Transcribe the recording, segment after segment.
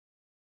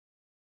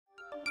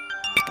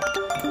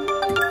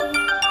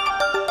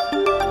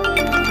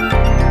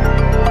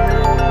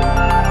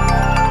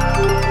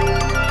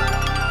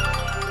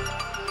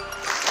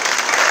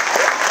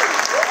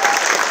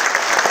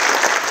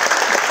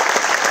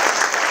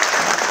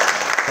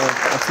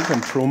I think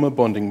I'm trauma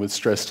bonding with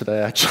stress today,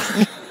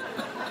 actually.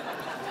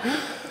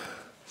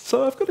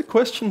 So I've got a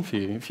question for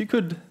you. If you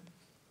could,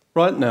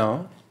 right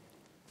now,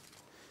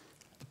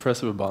 the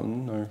press of a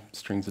button, no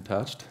strings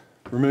attached,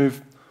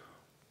 remove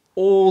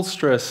all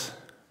stress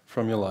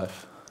from your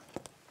life,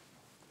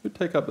 who'd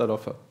take up that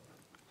offer?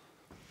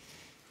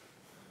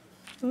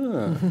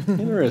 Ah,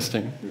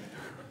 interesting.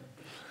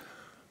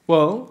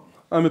 Well,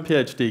 I'm a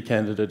PhD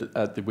candidate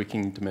at the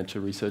Wicking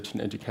Dementia Research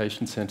and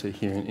Education Centre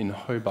here in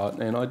Hobart,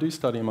 and I do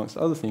study, amongst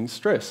other things,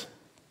 stress.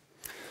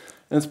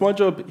 And it's my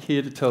job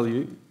here to tell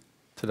you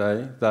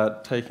today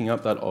that taking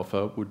up that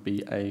offer would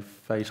be a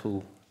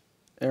fatal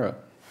error.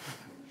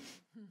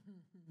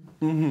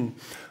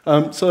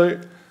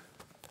 So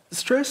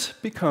stress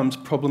becomes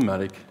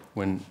problematic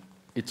when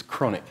it's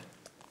chronic.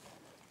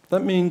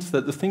 That means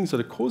that the things that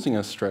are causing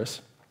us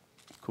stress,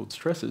 called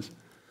stresses,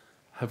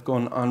 have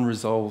gone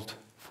unresolved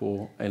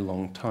for a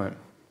long time.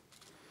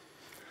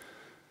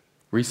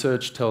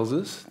 Research tells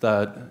us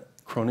that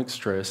chronic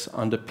stress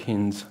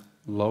underpins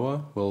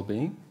lower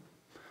well-being,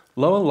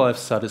 lower life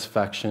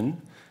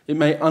satisfaction. It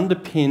may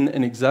underpin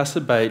and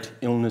exacerbate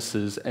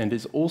illnesses and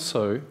is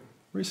also,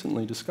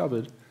 recently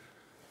discovered,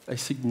 a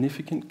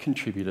significant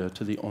contributor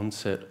to the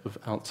onset of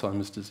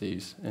Alzheimer's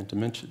disease and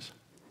dementias.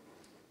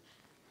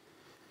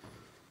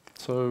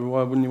 So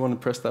why wouldn't you want to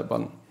press that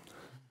button?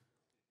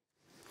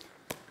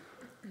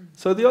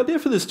 So the idea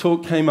for this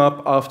talk came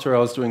up after I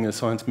was doing a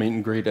science meet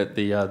and greet at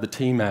the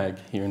TMAG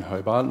here in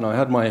Hobart, and I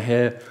had my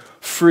hair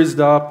frizzed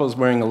up. I was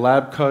wearing a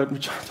lab coat,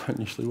 which I don't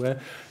usually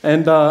wear,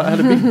 and I had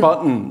a big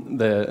button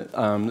there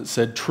that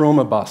said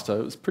Trauma Buster.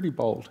 It was pretty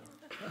bold.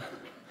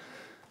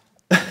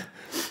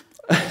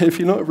 If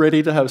you're not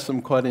ready to have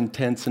some quite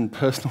intense and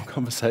personal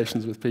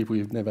conversations with people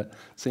you've never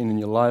seen in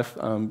your life,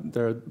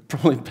 there are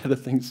probably better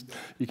things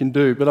you can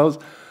do. But I was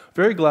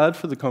very glad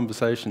for the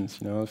conversations.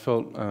 You know, I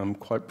felt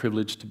quite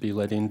privileged to be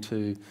let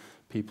into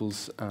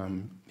people's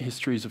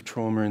histories of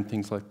trauma and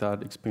things like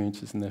that,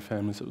 experiences in their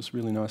families. It was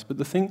really nice. But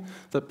the thing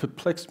that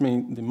perplexed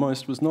me the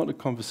most was not a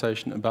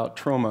conversation about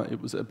trauma,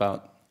 it was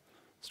about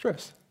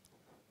stress.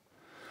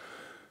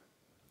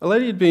 A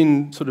lady had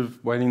been sort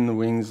of waiting in the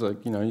wings,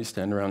 like, you know, you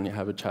stand around and you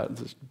have a chat,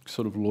 just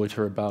sort of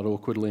loiter about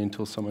awkwardly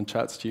until someone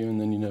chats to you,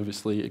 and then you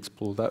nervously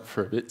explore that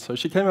for a bit. So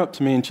she came up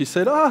to me and she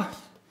said,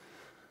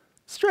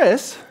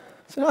 stress?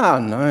 I said,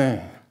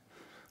 no,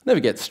 never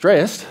get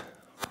stressed.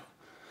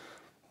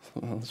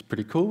 Well, that's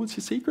pretty cool. What's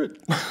your secret?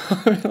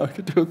 I mean, I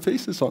could do a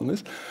thesis on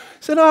this.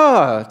 She said,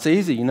 it's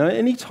easy. You know,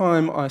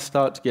 anytime I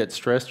start to get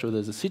stressed or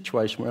there's a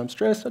situation where I'm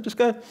stressed, I just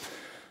go,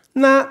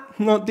 nah,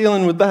 not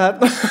dealing with that.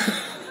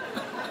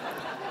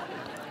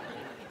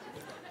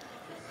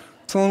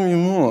 Tell me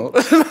more.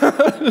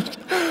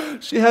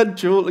 She had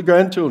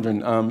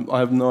grandchildren. I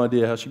have no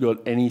idea how she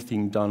got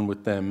anything done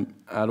with them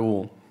at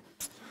all.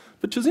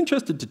 But she was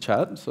interested to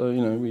chat, so,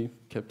 you know, we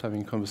kept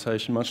having a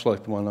conversation, much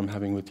like the one I'm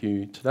having with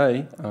you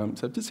today,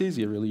 except it's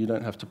easier, really. You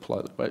don't have to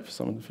politely wait for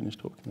someone to finish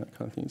talking, that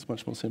kind of thing. It's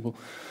much more simple.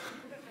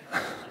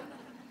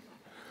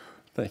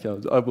 Thank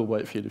you. I will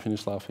wait for you to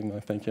finish laughing, though.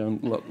 Thank you.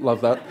 I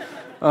love that.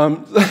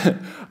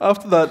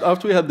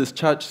 After we had this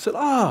chat, she said,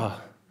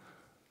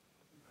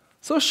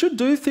 so I should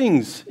do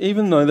things,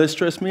 even though they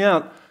stress me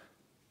out.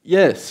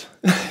 Yes.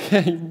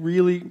 You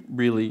really,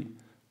 really,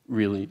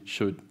 really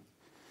should.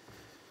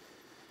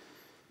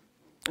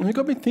 And it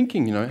got me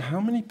thinking, you know, how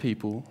many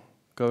people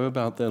go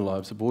about their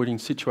lives avoiding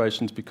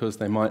situations because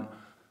they might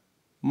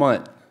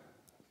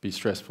be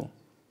stressful?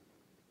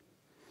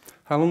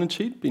 How long had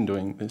she been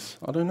doing this?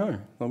 I don't know.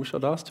 I wish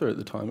I'd asked her at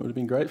the time. It would have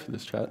been great for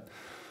this chat.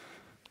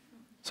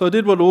 So I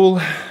did what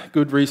all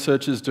good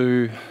researchers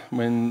do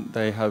when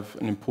they have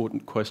an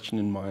important question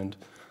in mind.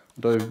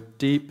 I dove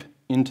deep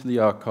into the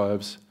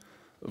archives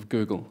of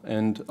Google,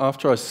 and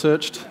after I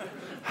searched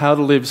how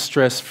to live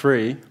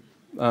stress-free,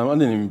 I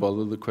didn't even bother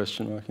with the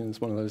question mark,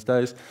 it's one of those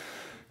days.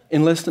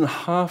 In less than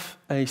half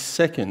a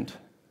second,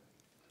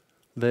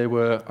 there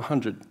were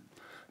 100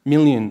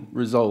 million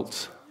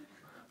results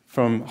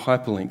from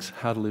hyperlinks,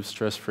 how to live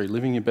stress-free,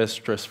 living your best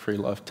stress-free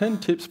life, 10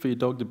 tips for your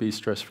dog to be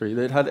stress-free.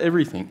 They'd had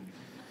everything.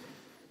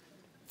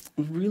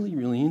 It was really,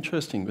 really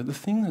interesting. But the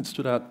thing that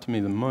stood out to me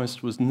the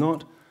most was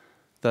not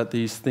that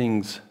these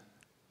things,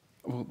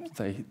 well,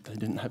 they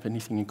didn't have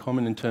anything in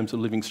common in terms of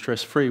living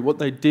stress-free. What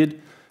they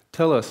did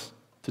tell us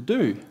to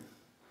do,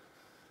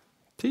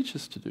 teach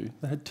us to do.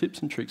 They had tips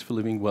and tricks for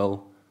living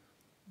well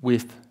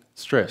with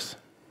stress.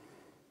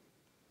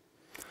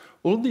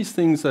 All of these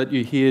things that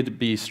you hear to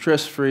be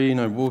stress-free, you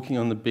know, walking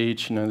on the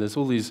beach, you know, there's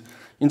all these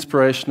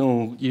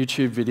inspirational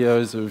YouTube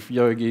videos of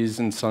yogis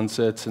and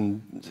sunsets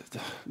and,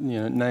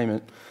 you know, name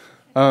it.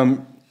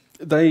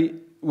 They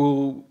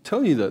will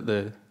tell you that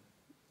they're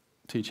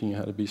teaching you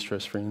how to be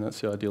stress-free and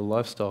that's the ideal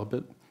lifestyle,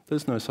 but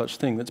there's no such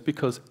thing. That's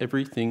because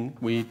everything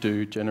we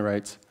do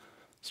generates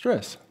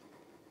stress.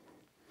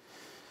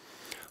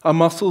 Our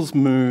muscles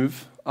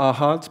move, our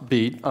hearts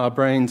beat, our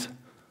brains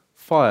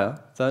fire.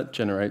 That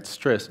generates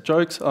stress.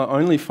 Jokes are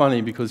only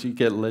funny because you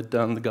get led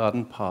down the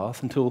garden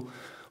path until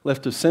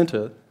left of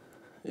centre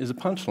is a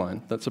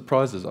punchline that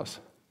surprises us.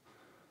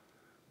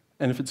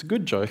 And if it's a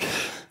good joke,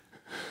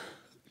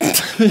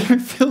 you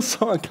feel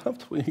so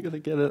uncomfortable, you've got to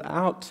get it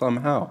out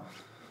somehow.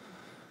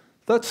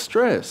 That's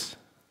stress.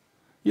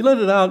 You let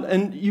it out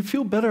and you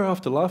feel better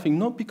after laughing,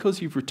 not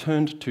because you've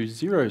returned to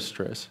zero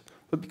stress,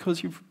 but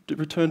because you've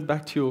returned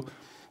back to your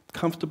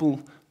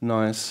comfortable,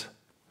 nice,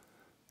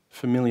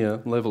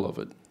 familiar level of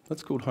it.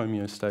 That's called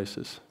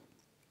homeostasis.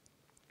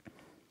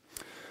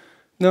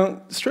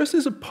 Now, stress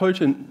is a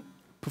potent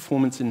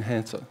performance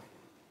enhancer.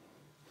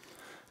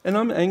 And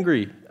I'm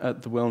angry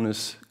at the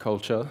wellness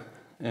culture,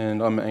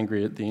 and I'm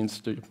angry at the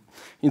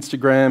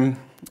Instagram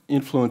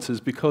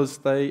influencers because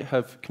they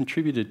have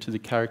contributed to the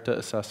character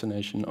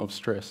assassination of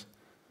stress.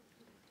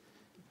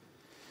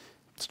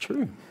 It's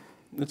true.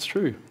 It's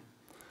true.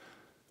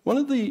 One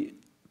of the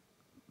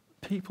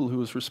people who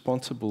was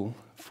responsible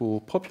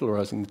for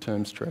popularising the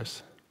term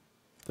stress,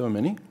 there were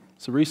many,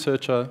 it's a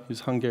researcher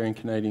who's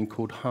Hungarian-Canadian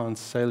called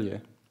Hans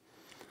Selye.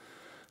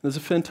 There's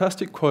a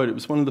fantastic quote. It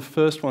was one of the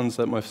first ones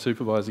that my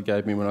supervisor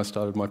gave me when I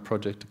started my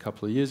project a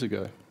couple of years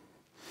ago.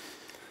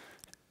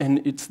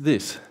 And it's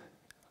this.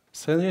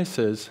 Selye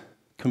says,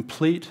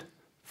 complete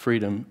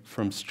freedom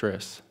from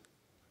stress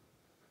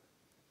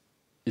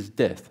is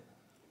death.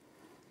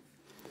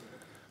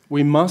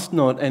 We must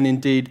not, and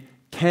indeed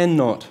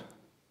cannot,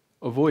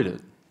 avoid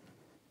it.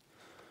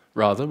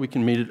 Rather, we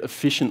can meet it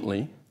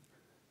efficiently,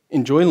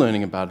 enjoy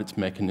learning about its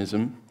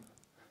mechanism,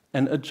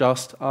 and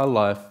adjust our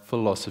life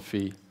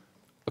philosophy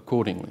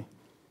accordingly.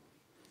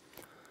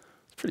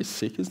 It's pretty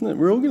sick, isn't it?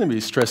 We're all going to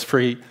be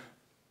stress-free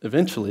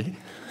eventually.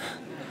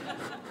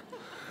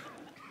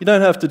 You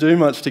don't have to do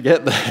much to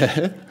get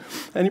there,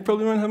 and you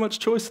probably won't have much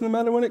choice in the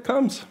matter when it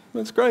comes.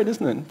 That's great,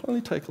 isn't it?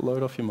 Probably take a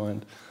load off your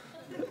mind.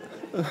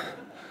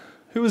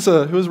 Who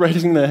was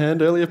raising their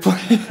hand earlier,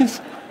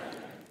 please?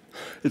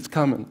 It's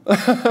coming.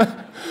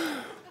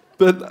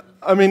 But,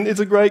 I mean, it's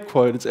a great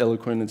quote. It's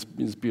eloquent,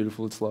 it's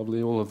beautiful, it's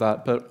lovely, all of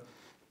that. But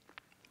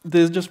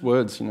there's just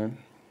words, you know.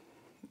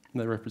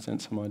 They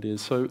represent some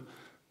ideas. So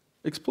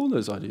explore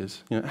those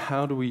ideas. You know,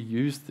 how do we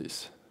use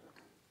this?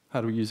 How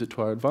do we use it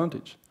to our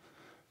advantage?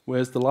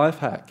 Where's the life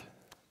hack?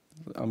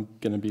 I'm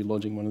going to be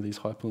lodging one of these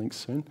hyperlinks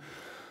soon.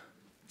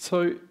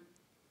 So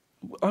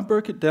I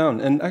broke it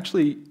down. And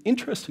actually,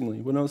 interestingly,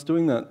 when I was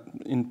doing that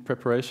in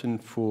preparation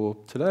for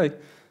today,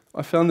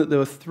 I found that there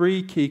were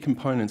 3 key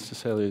components to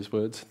Selye's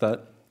words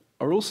that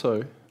are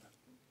also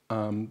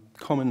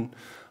common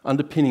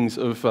underpinnings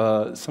of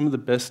some of the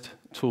best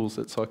tools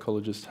that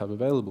psychologists have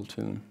available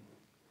to them.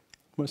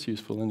 Most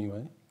useful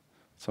anyway,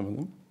 some of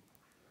them.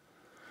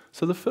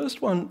 So the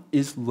first one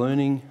is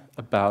learning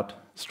about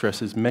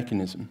stress's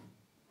mechanism.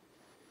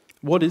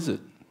 What is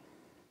it?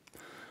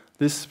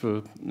 This,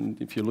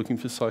 if you're looking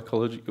for a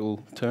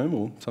psychological term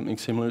or something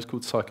similar, is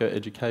called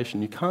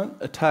psychoeducation. You can't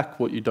attack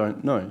what you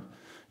don't know.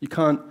 You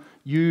can't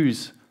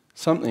use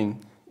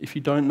something if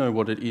you don't know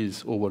what it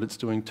is or what it's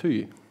doing to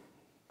you.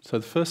 So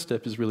the first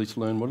step is really to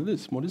learn what it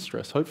is. What is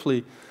stress?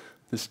 Hopefully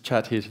this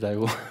chat here today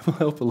will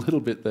help a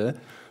little bit there,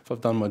 if I've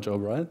done my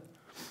job right.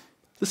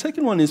 The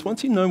second one is,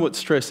 once you know what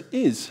stress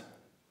is,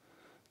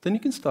 then you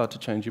can start to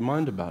change your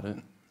mind about it.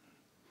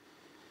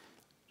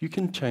 You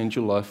can change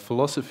your life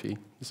philosophy.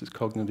 This is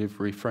cognitive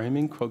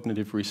reframing,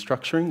 cognitive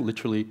restructuring,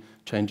 literally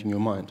changing your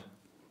mind.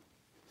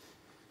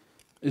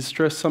 Is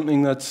stress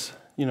something that's,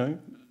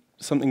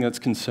 something that's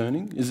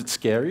concerning? Is it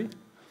scary?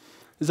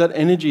 Is that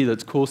energy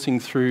that's coursing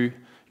through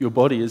your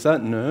body, is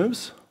that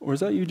nerves, or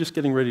is that you just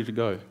getting ready to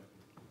go?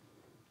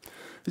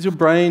 Is your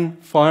brain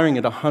firing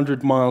at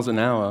 100 miles an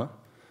hour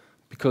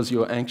because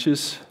you're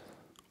anxious,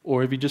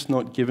 or have you just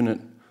not given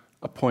it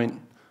a point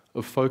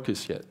of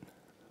focus yet?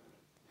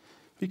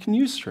 You can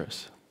use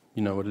stress.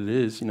 You know what it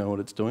is, you know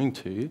what it's doing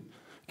to you.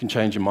 You can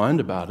change your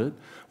mind about it.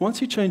 Once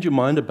you change your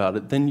mind about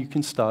it, then you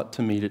can start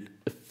to meet it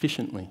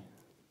efficiently.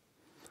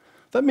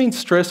 That means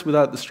stress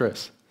without the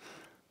stress.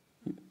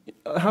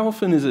 How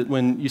often is it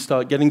when you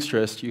start getting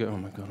stressed, you go, oh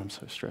my God, I'm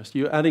so stressed.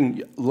 You're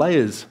adding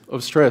layers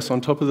of stress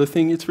on top of the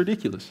thing, it's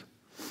ridiculous.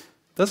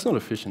 That's not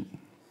efficient.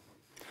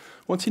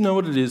 Once you know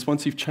what it is,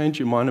 once you've changed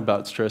your mind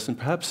about stress, and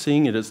perhaps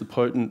seeing it as the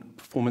potent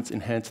performance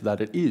enhancer that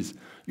it is,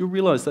 you'll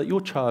realize that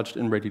you're charged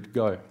and ready to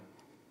go.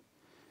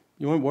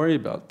 You won't worry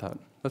about that.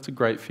 That's a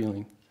great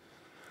feeling.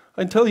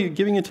 I can tell you,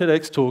 giving a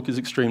TEDx talk is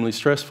extremely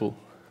stressful.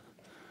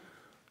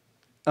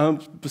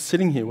 I'm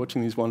sitting here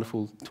watching these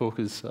wonderful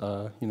talkers,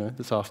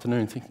 this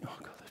afternoon, thinking, oh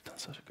God, they've done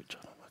such a good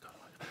job. Oh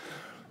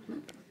my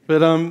God.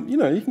 But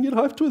you can get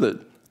hyped with it.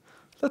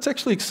 That's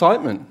actually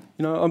excitement.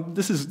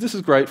 This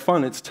is great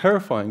fun. It's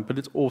terrifying, but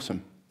it's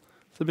awesome.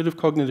 It's a bit of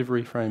cognitive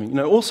reframing.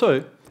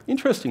 Also,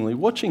 interestingly,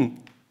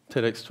 watching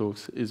TEDx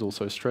talks is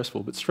also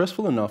stressful, but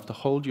stressful enough to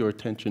hold your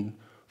attention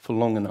for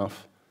long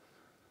enough.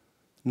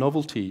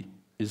 Novelty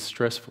is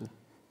stressful.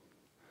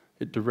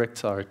 It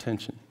directs our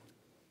attention.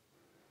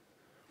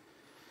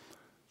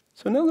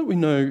 So now that we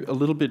know a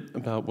little bit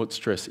about what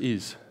stress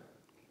is,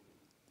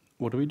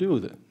 what do we do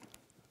with it?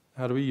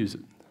 How do we use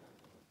it?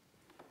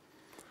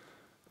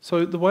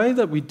 So the way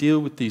that we deal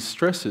with these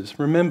stresses,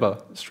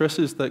 remember,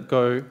 stresses that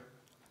go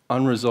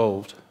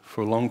unresolved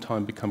for a long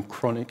time become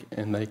chronic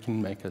and they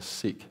can make us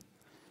sick.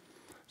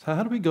 So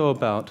how do we go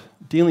about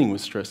dealing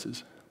with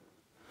stresses?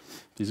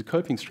 These are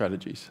coping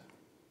strategies.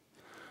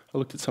 I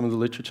looked at some of the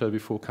literature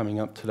before coming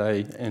up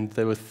today, and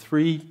there were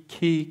 3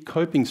 key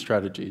coping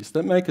strategies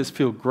that make us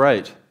feel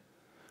great.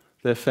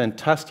 They're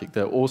fantastic,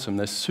 they're awesome,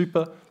 they're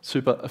super,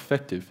 super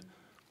effective.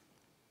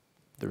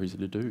 They're easy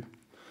to do.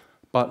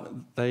 But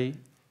they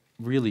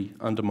really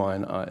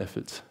undermine our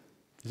efforts.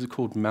 These are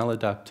called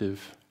maladaptive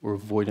or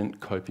avoidant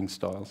coping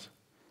styles.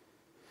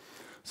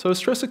 So a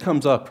stressor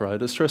comes up,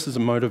 right? A stress is a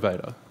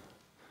motivator.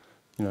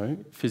 You know,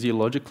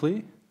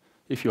 physiologically,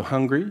 if you're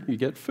hungry, you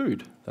get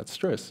food. That's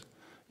stress.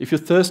 If you're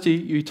thirsty,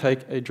 you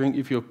take a drink.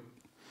 If you're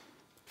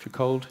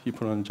cold, you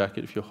put on a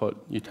jacket. If you're hot,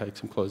 you take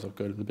some clothes off,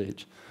 go to the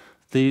beach.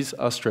 These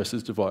are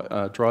stresses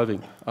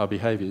driving our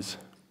behaviours.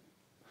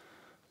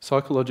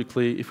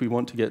 Psychologically, if we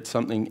want to get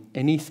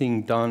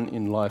anything done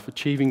in life,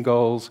 achieving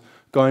goals,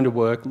 going to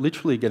work,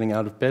 literally getting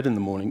out of bed in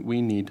the morning,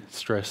 we need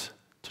stress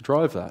to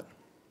drive that.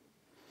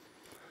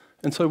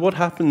 And so what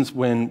happens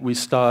when we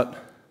start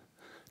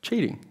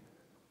cheating?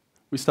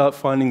 We start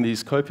finding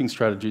these coping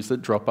strategies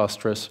that drop our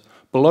stress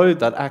below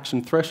that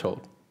action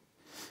threshold.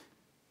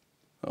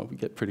 Oh, we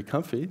get pretty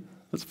comfy,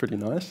 that's pretty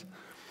nice,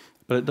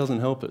 but it doesn't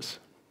help us.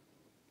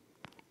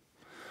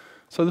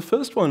 So the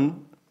first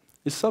one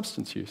is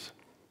substance use.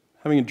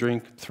 Having a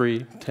drink,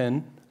 3,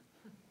 10,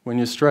 when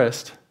you're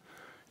stressed,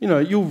 you know,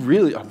 you'll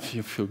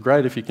feel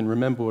great if you can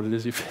remember what it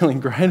is you're feeling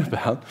great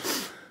about,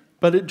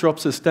 but it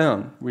drops us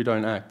down, we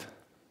don't act.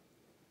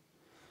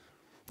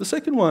 The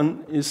second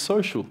one is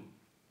social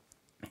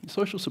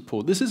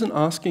support. This isn't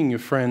asking your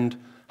friend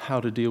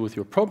how to deal with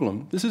your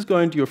problem. This is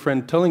going to your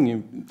friend,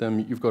 telling them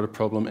you've got a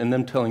problem, and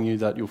them telling you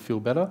that you'll feel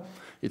better.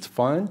 It's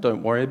fine,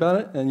 don't worry about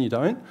it, and you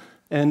don't.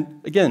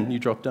 And again, you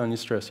drop down your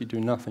stress, you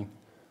do nothing.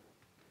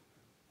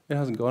 It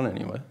hasn't gone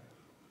anywhere.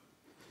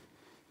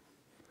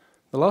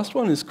 The last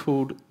one is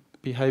called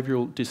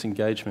behavioural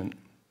disengagement.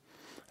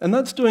 And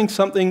that's doing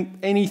something,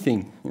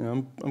 anything. You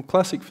know, I'm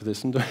classic for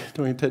this. I'm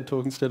doing a TED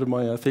talk instead of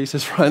my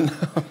thesis right now.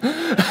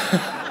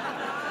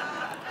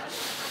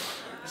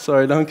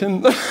 Sorry,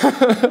 Duncan.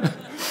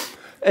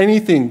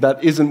 Anything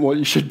that isn't what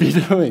you should be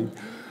doing.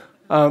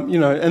 You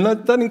know, and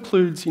that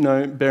includes, you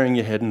know, burying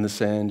your head in the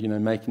sand, you know,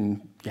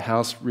 making your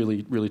house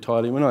really, really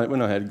tidy. When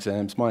I had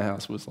exams, my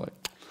house was like,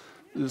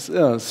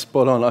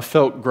 spot on. I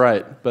felt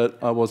great, but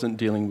I wasn't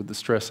dealing with the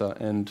stressor,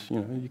 and you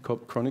know, you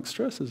cop chronic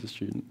stress as a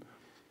student.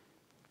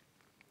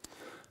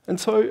 And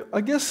so I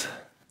guess,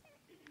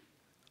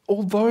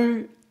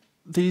 although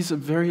these are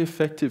very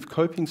effective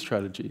coping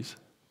strategies,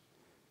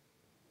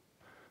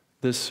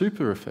 they're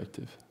super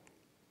effective.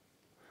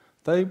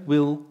 They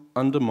will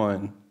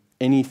undermine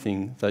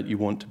anything that you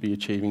want to be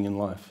achieving in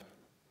life.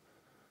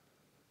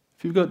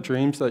 If you've got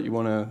dreams that you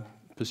want to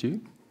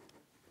pursue,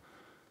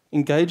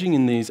 engaging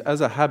in these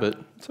as a habit,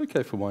 it's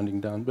okay for winding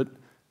down, but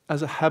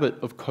as a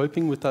habit of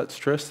coping with that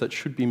stress that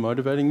should be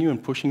motivating you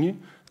and pushing you,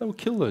 that will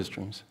kill those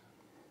dreams.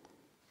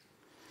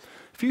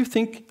 If you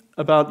think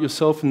about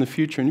yourself in the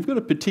future and you've got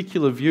a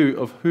particular view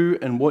of who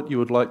and what you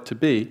would like to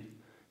be,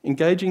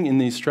 engaging in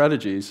these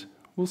strategies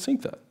will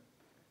sink that.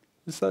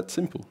 It's that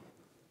simple.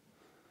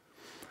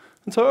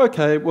 And so,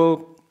 okay,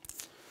 well,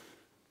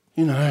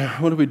 you know,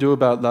 what do we do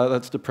about that?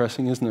 That's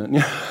depressing, isn't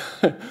it?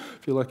 I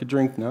feel like a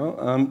drink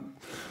now.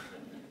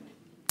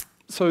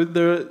 So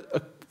there are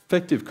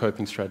effective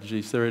coping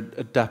strategies. There are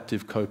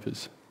adaptive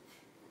copers.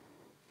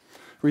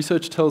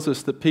 Research tells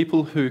us that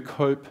people who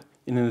cope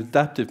in an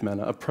adaptive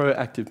manner, a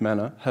proactive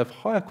manner, have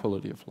higher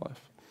quality of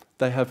life.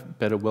 They have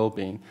better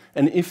well-being.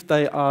 And if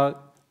they are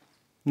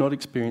not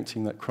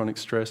experiencing that chronic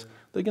stress,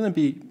 they're going to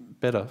be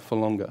better for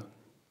longer.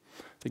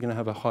 They're going to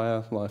have a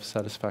higher life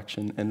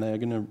satisfaction, and they are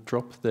going to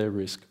drop their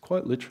risk,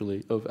 quite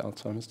literally, of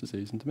Alzheimer's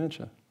disease and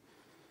dementia.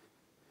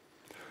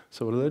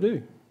 So what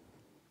do?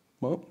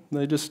 Well,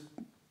 they just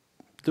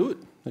do it.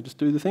 They just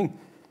do the thing.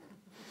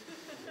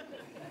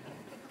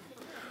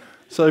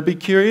 So be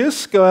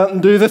curious, go out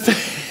and do the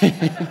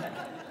thing.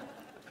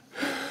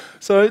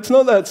 So it's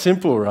not that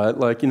simple, right?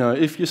 Like, you know,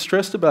 if you're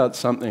stressed about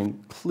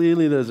something,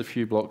 clearly there's a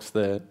few blocks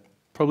there.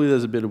 Probably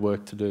there's a bit of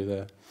work to do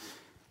there.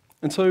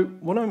 And so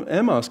what I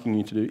am asking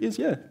you to do is,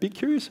 be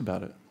curious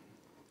about it.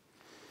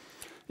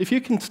 If you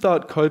can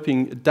start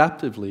coping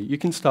adaptively, you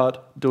can start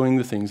doing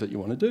the things that you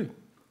want to do.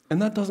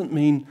 And that doesn't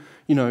mean,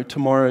 you know,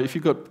 tomorrow, if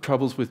you've got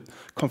troubles with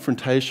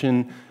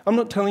confrontation, I'm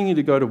not telling you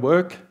to go to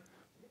work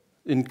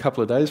in a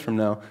couple of days from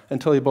now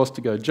and tell your boss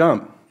to go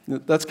jump.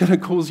 That's going to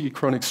cause you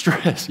chronic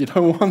stress. You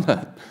don't want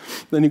that.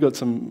 Then you've got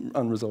some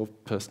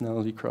unresolved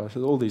personality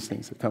crisis, all these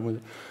things that come with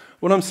it.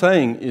 What I'm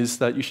saying is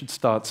that you should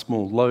start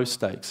small, low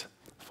stakes.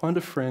 Find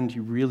a friend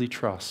you really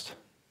trust,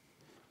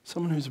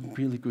 someone who's a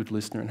really good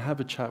listener, and have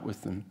a chat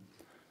with them,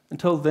 and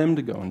tell them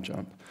to go and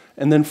jump.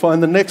 And then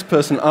find the next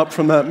person up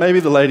from that, maybe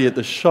the lady at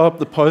the shop,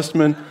 the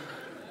postman,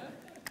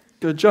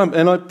 go jump.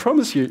 And I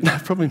promise you,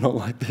 probably not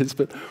like this,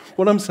 but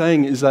what I'm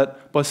saying is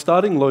that by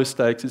starting low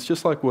stakes, it's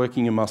just like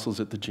working your muscles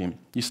at the gym.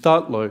 You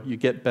start low, you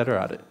get better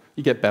at it.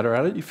 You get better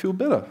at it, you feel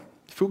better.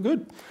 You feel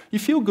good. You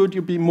feel good,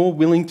 you'll be more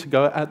willing to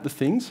go at the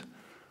things.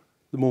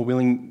 The more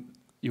willing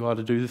you are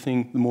to do the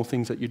thing, the more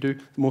things that you do,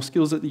 the more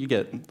skills that you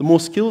get. The more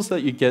skills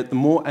that you get, the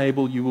more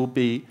able you will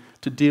be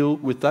to deal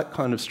with that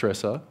kind of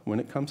stressor when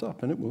it comes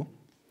up, and it will.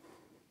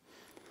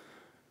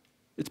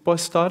 It's by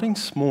starting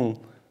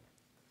small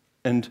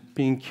and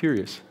being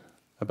curious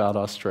about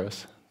our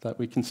stress that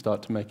we can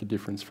start to make a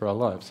difference for our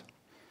lives.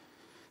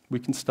 We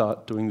can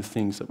start doing the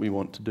things that we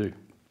want to do,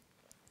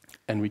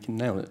 and we can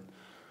nail it.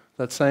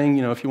 That saying,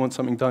 if you want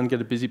something done,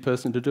 get a busy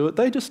person to do it.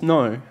 They just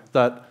know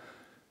that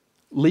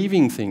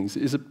leaving things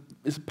is a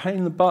pain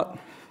in the butt.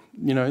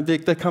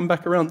 They come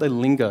back around, they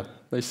linger,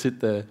 they sit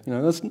there.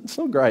 It's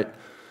not great.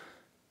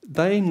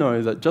 They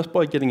know that just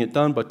by getting it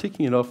done, by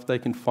ticking it off, they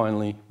can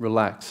finally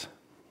relax.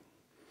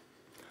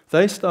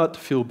 They start to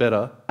feel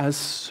better as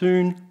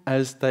soon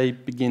as they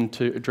begin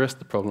to address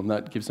the problem.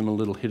 That gives them a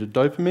little hit of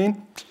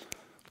dopamine,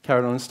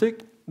 carrot on a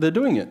stick, they're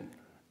doing it.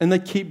 And they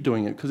keep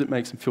doing it because it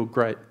makes them feel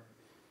great.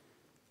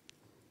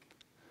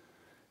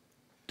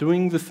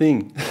 Doing the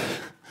thing.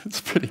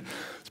 It's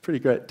pretty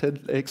great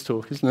TEDx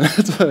talk, isn't it?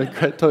 It's a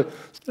great talk.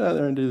 Let's get out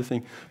there and do the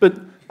thing. But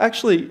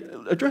actually,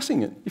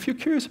 addressing it. If you're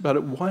curious about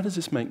it, why does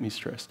this make me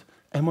stressed?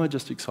 Am I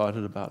just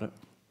excited about it?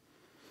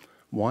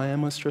 Why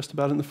am I stressed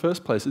about it in the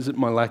first place? Is it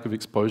my lack of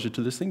exposure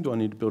to this thing? Do I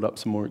need to build up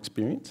some more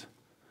experience?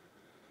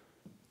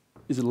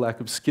 Is it a lack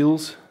of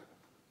skills?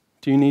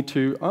 Do you need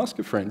to ask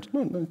a friend?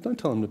 No, don't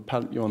tell them to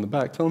pat you on the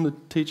back. Tell them to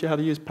teach you how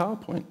to use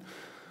PowerPoint.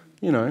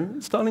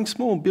 Starting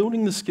small,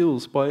 building the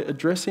skills. By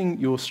addressing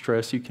your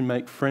stress, you can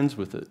make friends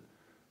with it.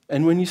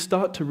 And when you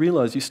start to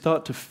realize, you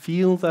start to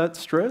feel that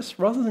stress,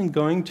 rather than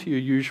going to your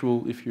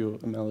usual, if you're a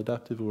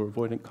maladaptive or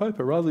avoidant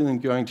coper, rather than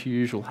going to your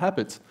usual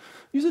habits,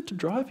 use it to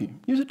drive you.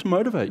 Use it to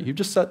motivate you. You've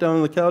just sat down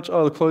on the couch,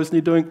 the clothes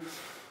need doing.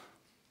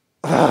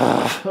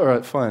 All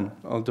right, fine,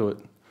 I'll do it.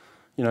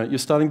 You're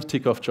starting to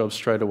tick off jobs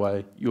straight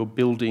away. You're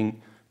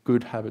building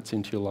good habits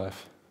into your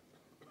life.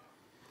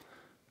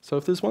 So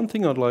if there's one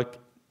thing I'd like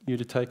you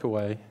to take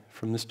away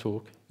from this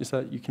talk, is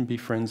that you can be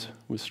friends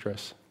with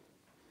stress.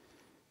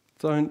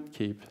 Don't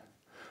keep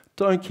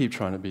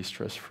trying to be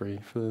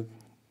stress-free for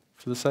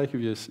the sake of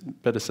your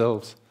better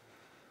selves.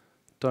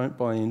 Don't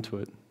buy into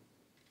it.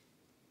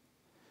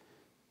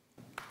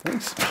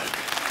 Thanks.